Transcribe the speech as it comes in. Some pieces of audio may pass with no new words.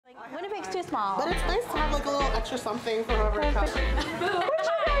Winnipeg's too small. But it's nice to have like a little extra something for whoever comes. Where'd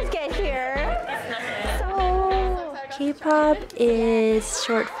you guys get here? So, K-pop is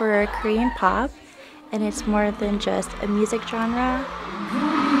short for Korean pop, and it's more than just a music genre.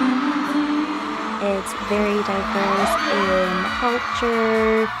 It's very diverse in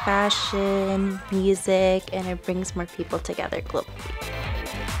culture, fashion, music, and it brings more people together globally.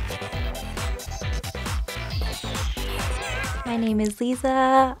 My name is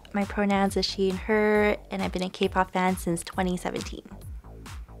Lisa, my pronouns is she and her, and I've been a K-pop fan since 2017.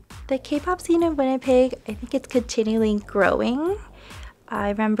 The K-pop scene in Winnipeg, I think it's continually growing.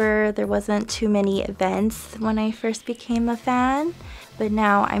 I remember there wasn't too many events when I first became a fan, but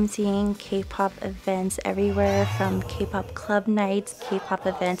now I'm seeing K-pop events everywhere, from K-pop club nights, K-pop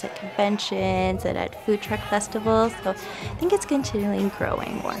events at conventions, and at food truck festivals, so I think it's continually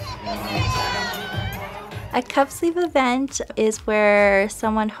growing more. A cup sleeve event is where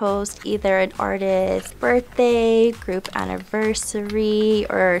someone hosts either an artist's birthday, group anniversary,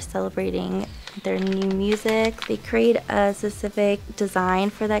 or celebrating their new music. They create a specific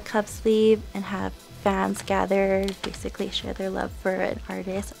design for that cup sleeve and have fans gather, basically share their love for an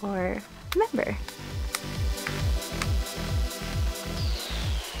artist or member.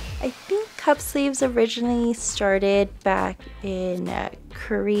 I think cup sleeves originally started back in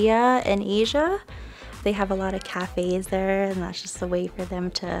Korea and Asia. They have a lot of cafes there, and that's just a way for them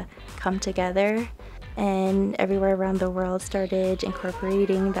to come together. And everywhere around the world started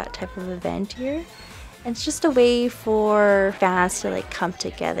incorporating that type of event here. And it's just a way for fans to like come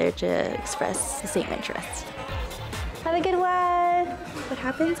together to express the same interest. Have a good one. What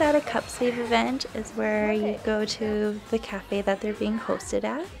happens at a cup sleeve event is where you go to the cafe that they're being hosted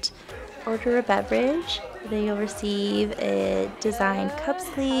at, order a beverage, then you'll receive a designed cup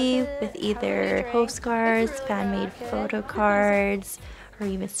sleeve with either postcards, fan-made photo cards, or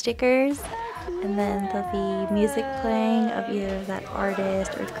even stickers. And then there'll be music playing of either that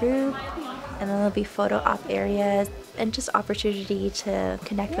artist or group. And then there'll be photo op areas and just opportunity to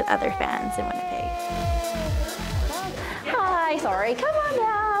connect with other fans in Winnipeg. Hi, sorry, come on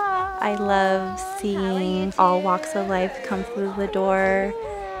now. I love seeing all walks of life come through the door.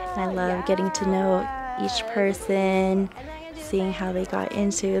 And I love getting to know each person, seeing how they got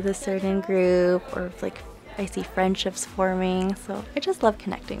into the certain group, or if, like, I see friendships forming. So I just love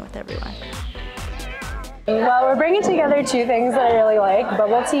connecting with everyone. Well, we're bringing together two things that I really like,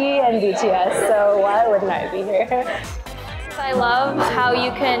 bubble tea and BTS, so why wouldn't I be here? I love how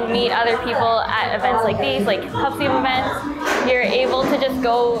you can meet other people at events like these, like cup sleeve events. You're able to just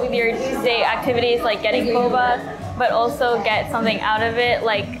go with your day activities like getting boba, but also get something out of it,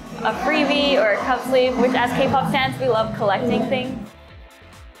 like a freebie or a cup sleeve, which as K-pop fans, we love collecting things.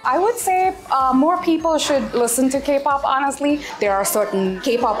 I would say more people should listen to K-pop, honestly. There are certain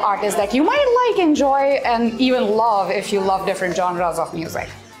K-pop artists that you might like, enjoy, and even love if you love different genres of music.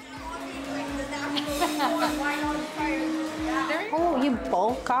 Oh, you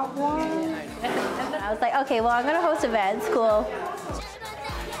both got one? I was like, okay, well, I'm gonna host events, cool.